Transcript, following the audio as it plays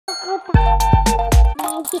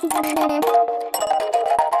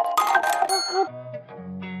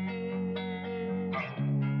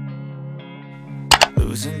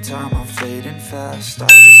Losing time, I'm fading fast. I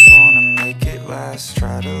just wanna make it last.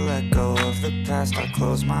 Try to let go of the past. I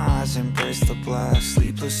close my eyes, embrace the blast.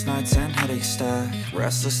 Sleepless nights and headaches stack.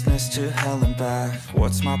 Restlessness to hell and back.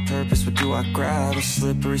 What's my purpose? What do I grab? A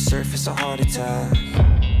slippery surface, a heart attack.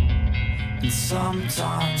 And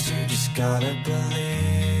sometimes you just gotta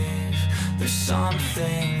believe there's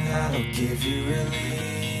something that'll give you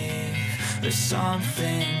relief. There's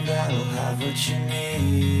something that'll have what you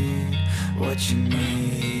need. What you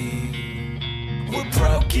need. We're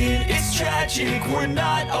broken, it's tragic. We're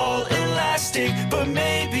not all elastic, but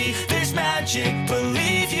maybe there's magic.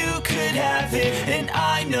 Believe you could have it. And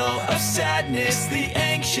I know of sadness, the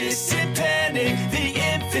anxious and panic, the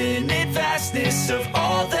infinite vastness of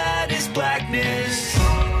all that is blackness.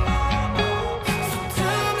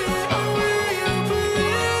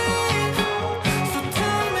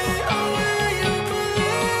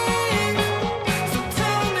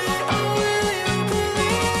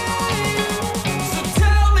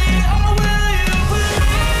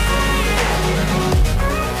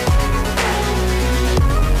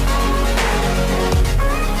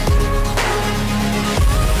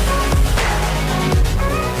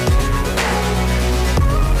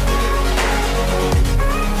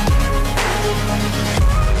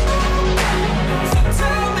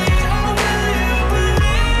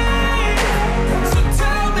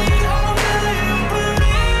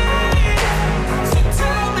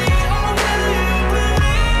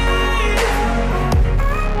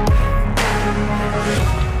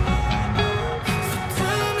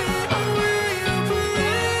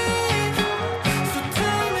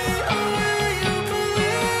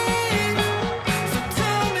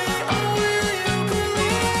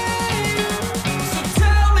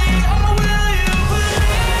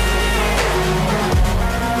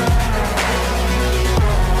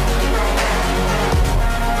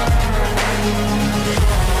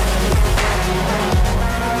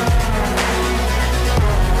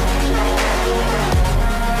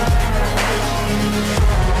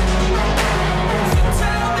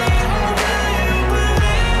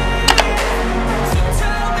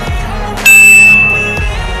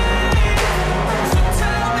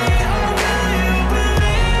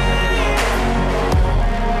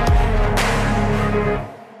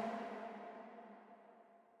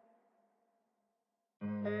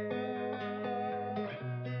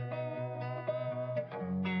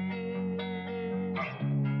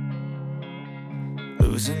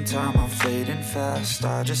 Losing time, I'm fading fast.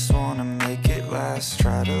 I just wanna make it last.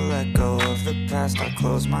 Try to let go of the past. I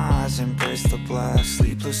close my eyes, embrace the blast.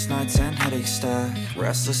 Sleepless nights and headaches stack.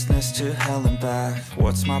 Restlessness to hell and back.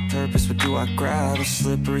 What's my purpose? What do I grab? A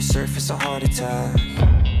slippery surface, a heart attack.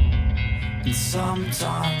 And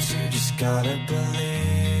sometimes you just gotta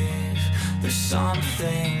believe there's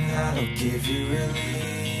something that'll give you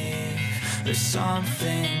relief. There's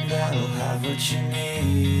something that'll have what you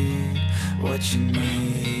need. What you need.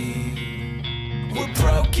 We're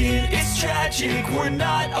broken, it's tragic. We're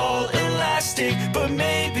not all elastic, but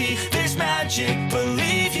maybe there's magic.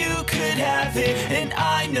 Believe you could have it. And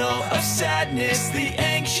I know of sadness, the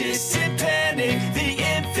anxious and panic, the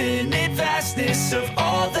infinite vastness of